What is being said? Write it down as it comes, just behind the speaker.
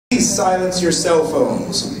please silence your cell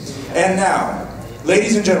phones. And now,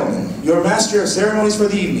 ladies and gentlemen, your master of ceremonies for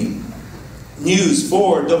the evening, News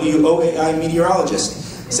 4 WOAI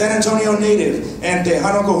meteorologist, San Antonio native, and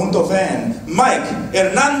Tejano Conjunto fan, Mike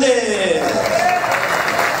Hernandez.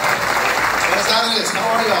 Buenas tardes, how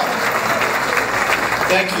are y'all?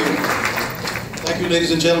 Thank you. Thank you,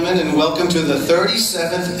 ladies and gentlemen, and welcome to the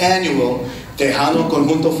 37th annual Tejano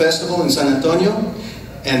Conjunto Festival in San Antonio,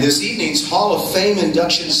 and this evening's Hall of Fame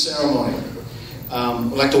induction ceremony.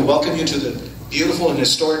 I'd like to welcome you to the beautiful and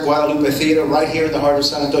historic Guadalupe Theater right here in the heart of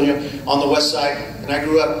San Antonio on the west side. And I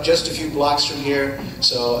grew up just a few blocks from here,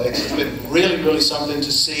 so it's been really, really something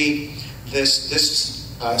to see this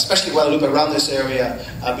especially Guadalupe around this area,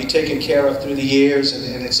 be taken care of through the years,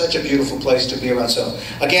 and it's such a beautiful place to be around. So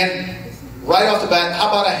again, right off the bat, how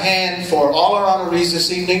about a hand for all our honorees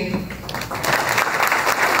this evening?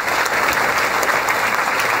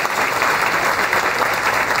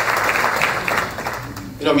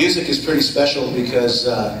 You know, music is pretty special because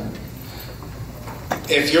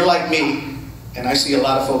if you're like me, and I see a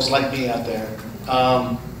lot of folks like me out there,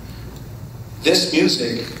 this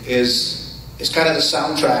music is kind of the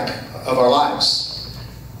soundtrack of our lives.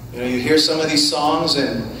 You know, you hear some of these songs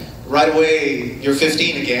and right away you're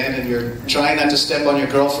 15 again and you're trying not to step on your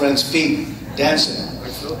girlfriend's feet dancing.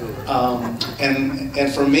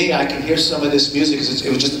 And for me, I can hear some of this music because it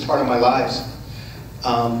was just a part of my lives.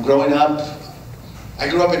 Growing up, I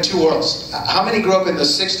grew up in two worlds. How many grew up in the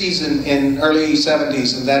 60s and early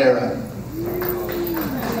 70s in that era?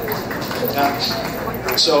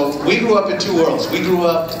 So we grew up in two worlds. We grew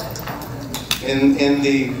up in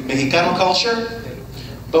the Mexicano culture,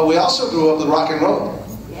 but we also grew up with rock and roll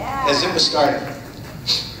as it was starting.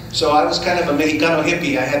 So I was kind of a Mexicano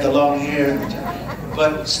hippie. I had the long hair,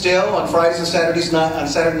 but still on Fridays and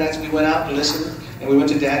Saturday nights we went out and listened, and we went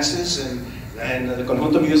to dances and the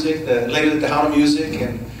Conjunto music, later the Tejano music,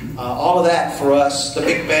 and all of that for us. The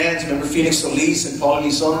big bands, remember Felix Solis and Paul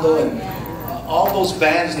Elizondo, and all those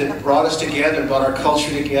bands that brought us together, brought our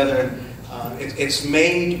culture together. It's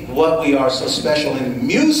made what we are so special in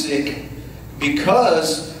music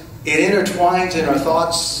because it intertwines in our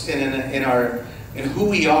thoughts and in who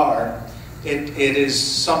we are. It is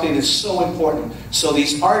something that's so important. So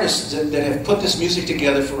these artists that have put this music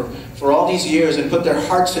together for all these years and put their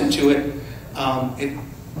hearts into it,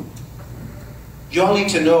 you all need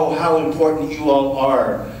to know how important you all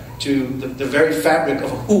are to the very fabric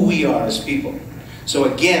of who we are as people.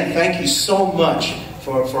 So again, thank you so much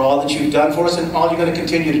for all that you've done for us and all you're going to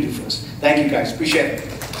continue to do for us. Thank you guys. Appreciate it.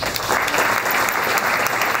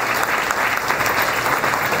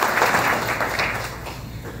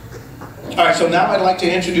 All right, so now I'd like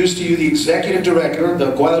to introduce to you the Executive Director of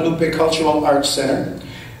the Guadalupe Cultural Arts Center,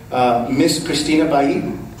 Ms. Cristina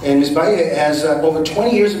Bailly. And Ms. Bailly has over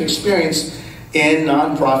 20 years of experience in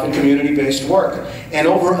nonprofit community-based work and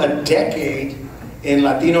over a decade in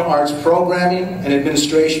Latino arts programming and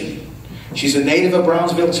administration. She's a native of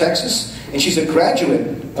Brownsville, Texas, and she's a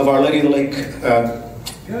graduate of Our Lady of the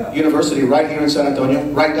Lake University right here in San Antonio,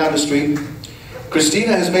 right down the street.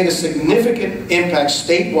 Cristina has made a significant impact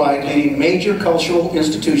statewide, leading major cultural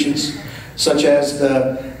institutions such as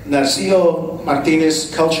the Narciso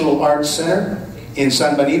Martinez Cultural Arts Center in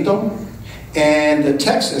San Benito and the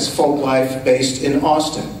Texas Folklife based in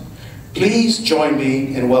Austin. Please join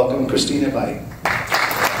me in welcoming Cristina Bailly.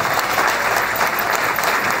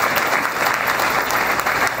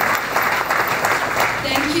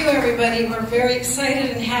 Thank you, everybody. We're very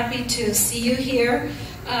excited and happy to see you here.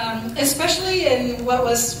 Especially in what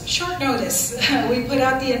was short notice. We put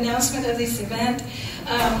out the announcement of this event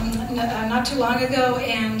not too long ago,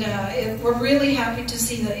 and we're really happy to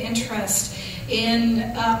see the interest in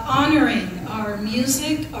honoring our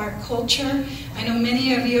music, our culture. I know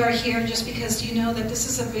many of you are here just because you know that this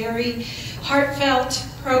is a very heartfelt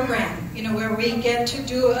program, you know, where we get to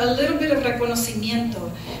do a little bit of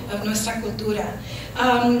reconocimiento of nuestra cultura.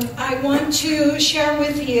 I want to share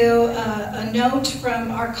with you a note from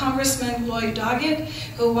our Congressman Lloyd Doggett,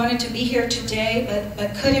 who wanted to be here today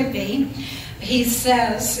but couldn't be. He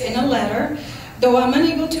says in a letter, "Though I'm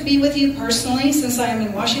unable to be with you personally since I am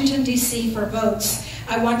in Washington, D.C. for votes,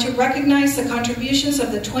 I want to recognize the contributions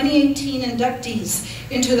of the 2018 inductees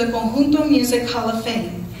into the Conjunto Music Hall of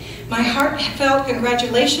Fame. My heartfelt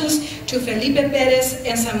congratulations to Felipe Perez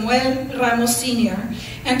and Samuel Ramos Sr.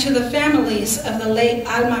 and to the families of the late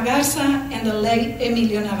Alma Garza and the late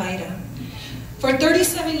Emilio Navaira. For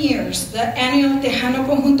 37 years, the annual Tejano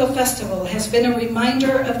Conjunto Festival has been a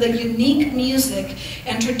reminder of the unique music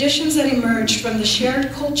and traditions that emerged from the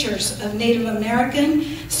shared cultures of Native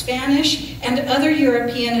American, Spanish, and other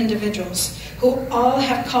European individuals who all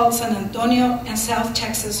have called San Antonio and South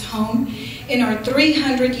Texas home in our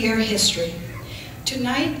 300-year history.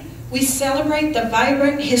 Tonight, we celebrate the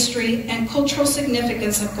vibrant history and cultural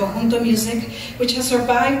significance of conjunto music, which has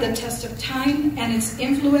survived the test of time and its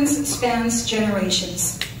influence spans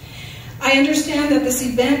generations. I understand that this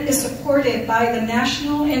event is supported by the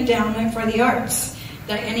National Endowment for the Arts,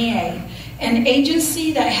 the NEA, an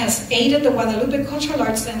agency that has aided the Guadalupe Cultural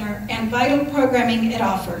Arts Center and vital programming it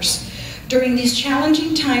offers. During these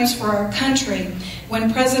challenging times for our country,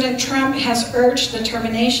 when President Trump has urged the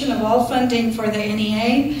termination of all funding for the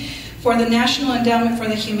NEA, for the National Endowment for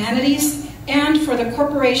the Humanities, and for the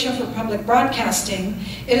Corporation for Public Broadcasting,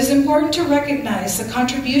 it is important to recognize the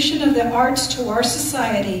contribution of the arts to our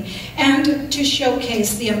society and to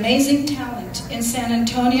showcase the amazing talent in San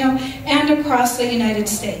Antonio and across the United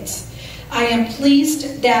States. I am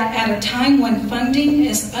pleased that at a time when funding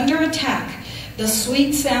is under attack, the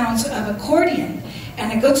sweet sounds of accordion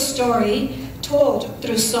and a good story told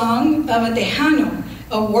through song of a Tejano,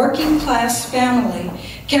 a working-class family,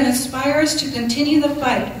 can inspire us to continue the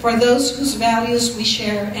fight for those whose values we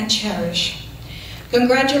share and cherish.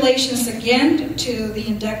 Congratulations again to the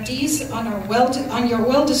inductees on your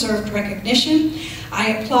well-deserved recognition. I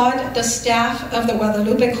applaud the staff of the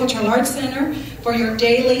Guadalupe Cultural Arts Center for your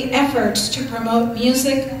daily efforts to promote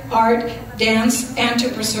music, art, dance, and to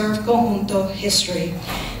preserve conjunto history.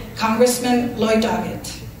 Congressman Lloyd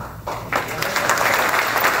Doggett.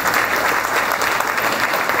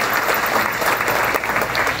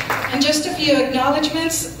 And just a few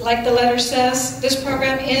acknowledgments. Like the letter says, this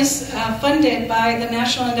program is funded by the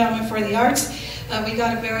National Endowment for the Arts. We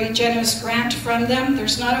got a very generous grant from them.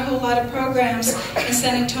 There's not a whole lot of programs in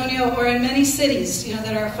San Antonio or in many cities,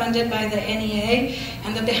 that are funded by the NEA,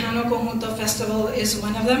 and the Tejano Conjunto Festival is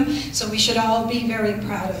one of them. So we should all be very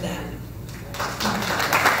proud of that.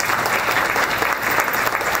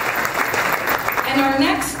 And our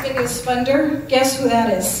next biggest funder, guess who that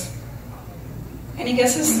is? Any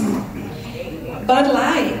guesses? Bud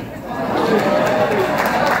Light.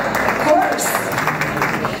 Of course.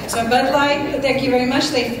 So Bud Light, thank you very much.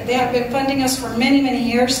 They have been funding us for many, many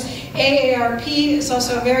years. AARP is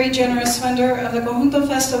also a very generous funder of the Conjunto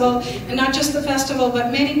Festival, and not just the festival,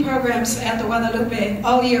 but many programs at the Guadalupe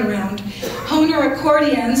all year round. Honorees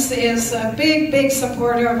Accordions is a big, big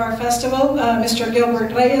supporter of our festival. Mr.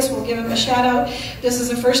 Gilbert Reyes, will give him a shout out. This is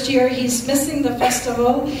the first year he's missing the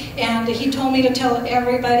festival, and he told me to tell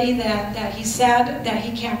everybody that he's sad that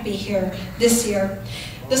he can't be here this year.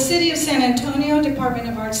 The City of San Antonio Department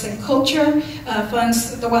of Arts and Culture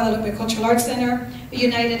funds the Guadalupe Cultural Arts Center.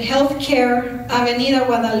 United Healthcare Avenida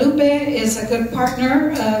Guadalupe is a good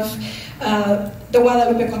partner of the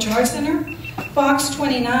Guadalupe Cultural Arts Center. Fox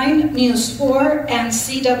 29, News 4, and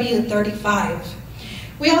CW 35.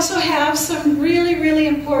 We also have some really, really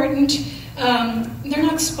important, they're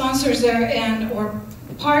not sponsors, they're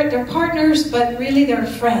partners, but really they're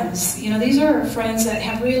friends. These are our friends that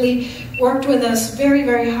have really worked with us very,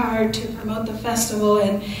 very hard to promote the festival,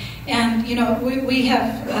 and we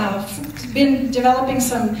have been developing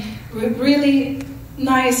some really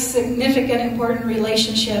nice, significant, important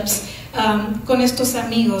relationships con estos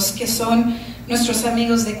amigos, que son nuestros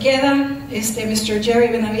amigos de Queda, Mr. Jerry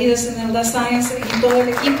Benavides en el Science y todo el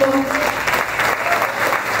equipo.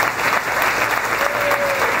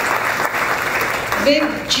 Vic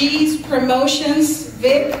G's Promotions.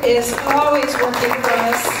 Vic is always working for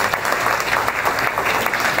us.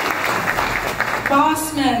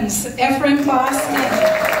 Bossman's, Ephraim Bossman.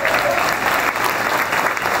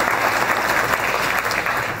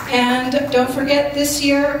 And don't forget this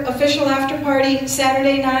year, official after party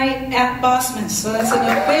Saturday night at Bossman's. So that's an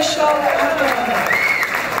official after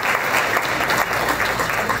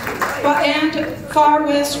party. And Far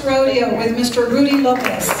West Rodeo with Mr. Rudy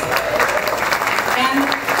Lopez. And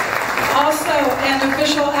also an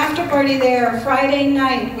official after party there Friday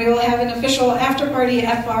night. We will have an official after party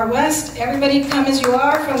at Far West. Everybody come as you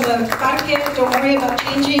are from the parque. Don't worry about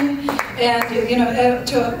changing. And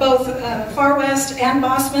to both Far West and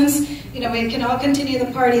Bossman's, we can all continue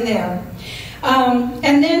the party there.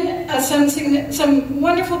 And then some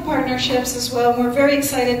wonderful partnerships as well. We're very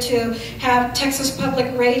excited to have Texas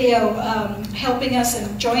Public Radio helping us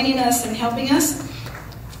and joining us and helping us.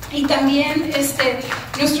 Y también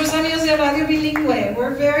nuestros amigos de Radio Bilingüe.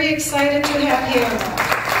 We're very excited to have you.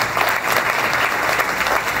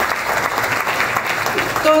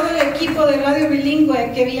 todo el equipo de Radio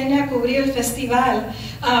Bilingüe que viene a cubrir el festival.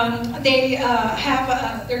 They're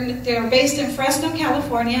based in Fresno,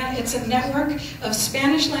 California. It's a network of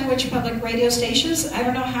Spanish language public radio stations. I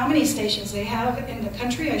don't know how many stations they have in the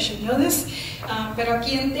country. I should know this. Pero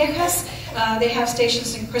aquí en Texas, they have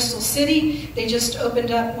stations in Crystal City. They just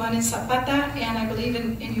opened up one in Zapata, and I believe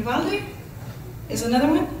in Uvalde is another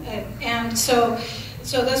one. And so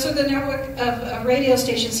those are the network of radio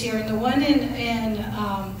stations here, and the one in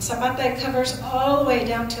Zapata covers all the way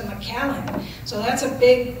down to McAllen. So that's a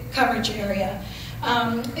big coverage area.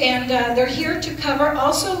 And they're here to cover,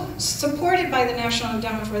 also supported by the National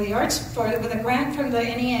Endowment for the Arts, with a grant from the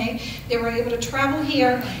NEA. They were able to travel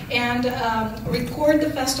here and record the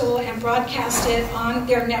festival and broadcast it on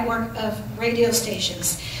their network of radio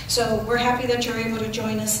stations. So we're happy that you're able to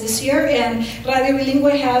join us this year. And Radio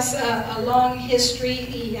Bilingüe has a long history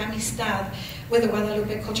y amistad with the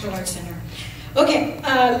Guadalupe Cultural Arts Center. Okay,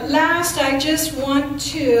 last I just want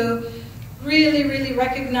to really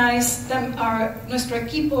recognize nuestro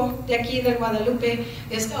equipo de aquí del Guadalupe,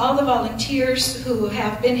 is all the volunteers who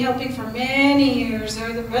have been helping for many years.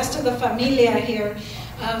 They're the rest of the familia here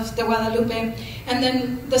of the Guadalupe, and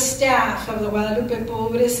then the staff of the Guadalupe,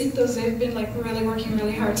 pobrecitos, they've been like really working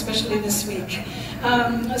really hard, especially this week.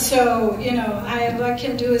 So, you know, all I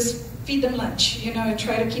can do is feed them lunch, you know, and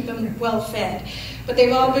try to keep them well fed. But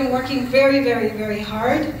they've all been working very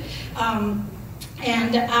hard.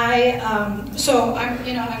 And I'm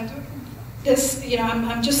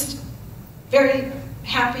just very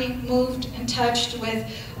happy, moved, and touched with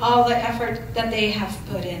all the effort that they have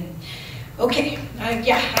put in. Okay, I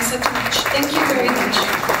said too much. Thank you very much.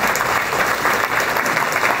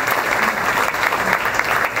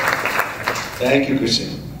 Thank you,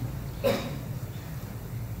 Christine. Let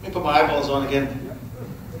me put my eyeballs on again.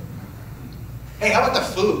 Hey, how about the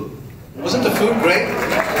food? Wasn't the food great?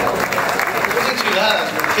 Those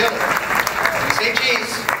enchiladas were killer. Say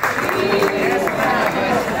cheese.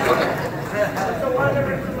 Okay.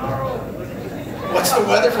 What's the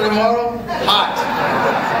weather for tomorrow? Hot.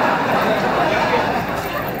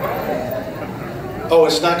 Oh,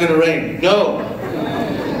 it's not going to rain. No.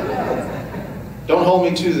 Don't hold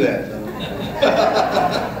me to that.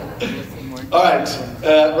 All right.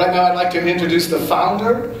 Right now I'd like to introduce the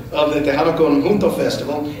founder of the Tejano Conjunto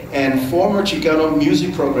Festival and former Chicano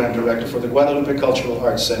Music Program Director for the Guadalupe Cultural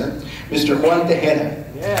Arts Center, Mr. Juan Tejano.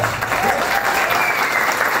 Yeah.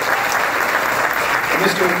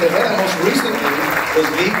 Mr. Tejano most recently was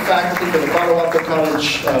lead faculty for the Palo Alto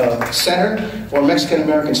College Center for Mexican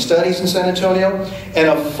American Studies in San Antonio, and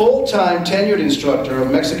a full-time tenured instructor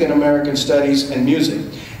of Mexican American Studies and Music.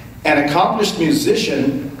 An accomplished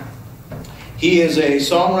musician, he is a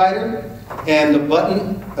songwriter and the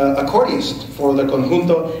button accordionist for the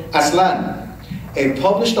Conjunto Aslan. A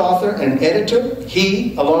published author and editor,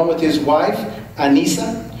 he, along with his wife,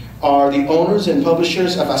 Anisa, are the owners and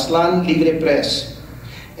publishers of Aslan Libre Press,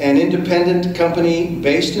 an independent company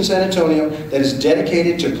based in San Antonio that is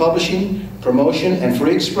dedicated to publishing, promotion, and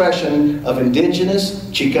free expression of indigenous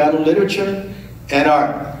Chicano literature and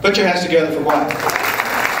art. Put your hands together for Juan.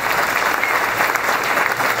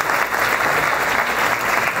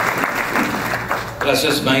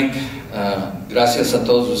 Gracias, Mike. Gracias a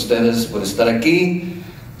todos ustedes por estar aquí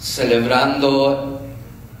celebrando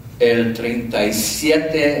el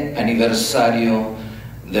 37 aniversario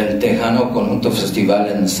del Tejano Conjunto Festival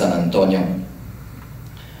in San Antonio.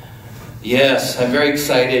 Yes, I'm very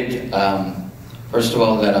excited. First of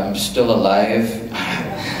all, that I'm still alive.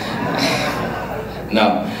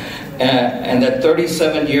 No. And that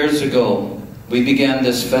 37 years ago, we began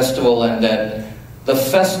this festival, and that the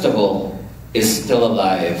festival is still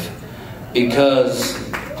alive. Because,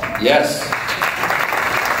 yes,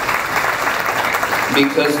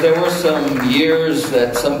 because there were some years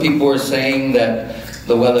that some people were saying that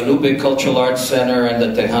the Guadalupe Cultural Arts Center and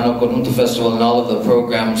the Tejano Conjunto Festival and all of the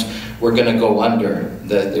programs were going to go under,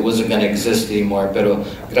 that it wasn't going to exist anymore. Pero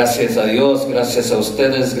gracias a Dios, gracias a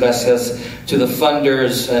ustedes, gracias to the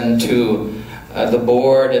funders and to the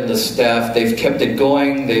board and the staff, they've kept it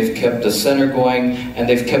going, they've kept the center going, and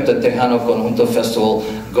they've kept the Tejano Conjunto Festival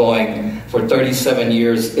going for 37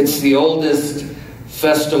 years. It's the oldest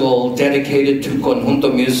festival dedicated to conjunto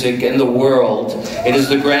music in the world. It is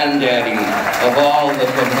the granddaddy of all the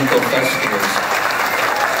conjunto festivals.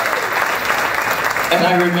 And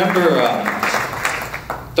I remember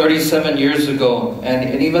 37 years ago,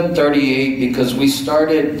 and even 38, because we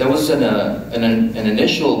started, there was an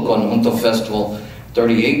initial conjunto festival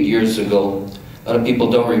 38 years ago. A lot of people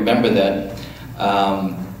don't remember that.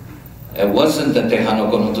 It wasn't the Tejano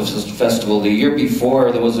Conjunto Festival. The year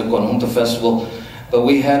before, there was a conjunto festival but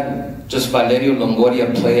we had just Valerio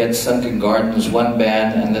Longoria play at Sunken Gardens, one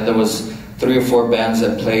band, and then there was 3 or 4 bands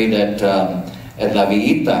that played at La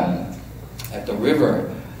Villita, at the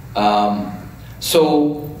river.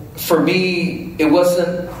 So for me, it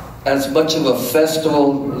wasn't as much of a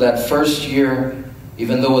festival that first year,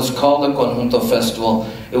 even though it was called the Conjunto Festival.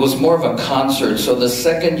 It was more of a concert. So the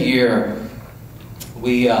second year,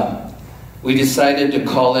 we decided to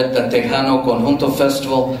call it the Tejano Conjunto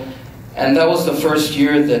Festival, and that was the first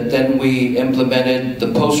year that then we implemented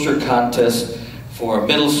the poster contest for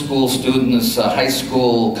middle school students, high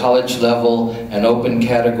school, college level, and open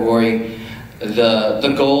category.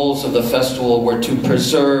 The goals of the festival were to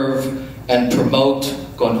preserve and promote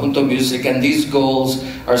Conjunto music, and these goals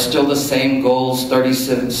are still the same goals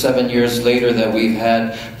 37 years later that we've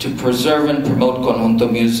had, to preserve and promote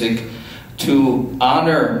Conjunto music, to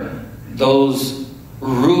honor those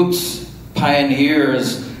roots,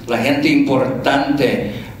 pioneers, la gente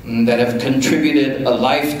importante, that have contributed a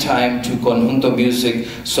lifetime to Conjunto music.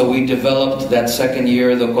 So we developed that second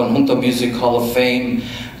year the Conjunto Music Hall of Fame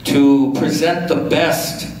to present the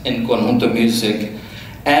best in Conjunto music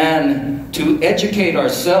and to educate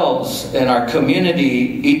ourselves and our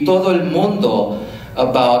community y todo el mundo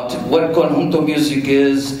about what Conjunto music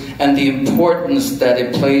is and the importance that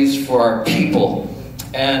it plays for our people.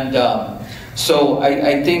 And so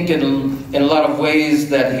I think in a lot of ways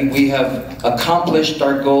that we have accomplished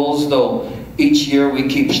our goals, though each year we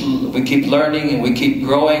keep learning and we keep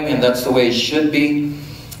growing, and that's the way it should be.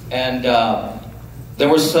 And there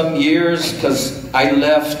were some years, because I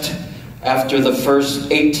left after the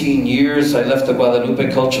first 18 years, I left the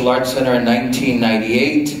Guadalupe Cultural Arts Center in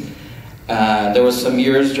 1998. There were some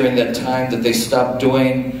years during that time that they stopped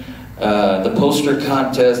doing the poster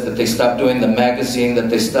contest, that they stopped doing the magazine, that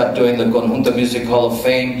they stopped doing the Conjunto Music Hall of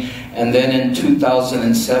Fame. And then in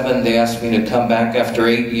 2007, they asked me to come back after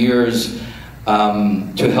 8 years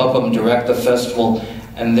to help them direct the festival.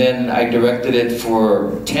 And then I directed it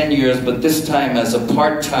for 10 years, but this time as a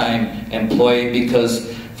part-time employee,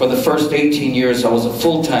 because for the first 18 years I was a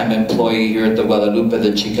full-time employee here at the Guadalupe,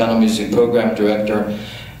 the Chicano Music Program Director.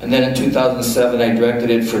 And then in 2007 I directed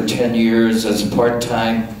it for 10 years as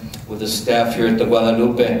part-time with the staff here at the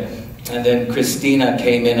Guadalupe. And then Christina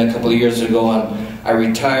came in a couple of years ago, and I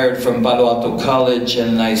retired from Palo Alto College,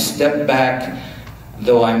 and I stepped back,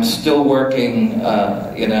 though I'm still working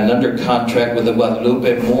in an under contract with the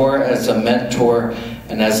Guadalupe, more as a mentor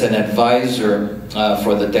and as an advisor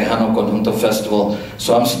for the Tejano Conjunto Festival.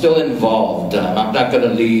 So I'm still involved. I'm not going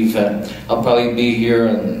to leave. I'll probably be here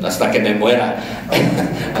hasta que me muera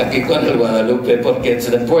aquí con el Guadalupe, porque it's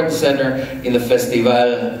an important center in the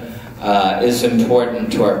festival. Is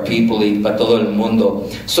important to our people y para todo el mundo.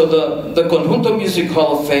 So the Conjunto Music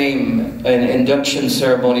Hall of Fame and induction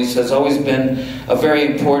ceremonies has always been a very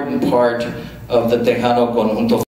important part of the Tejano Conjunto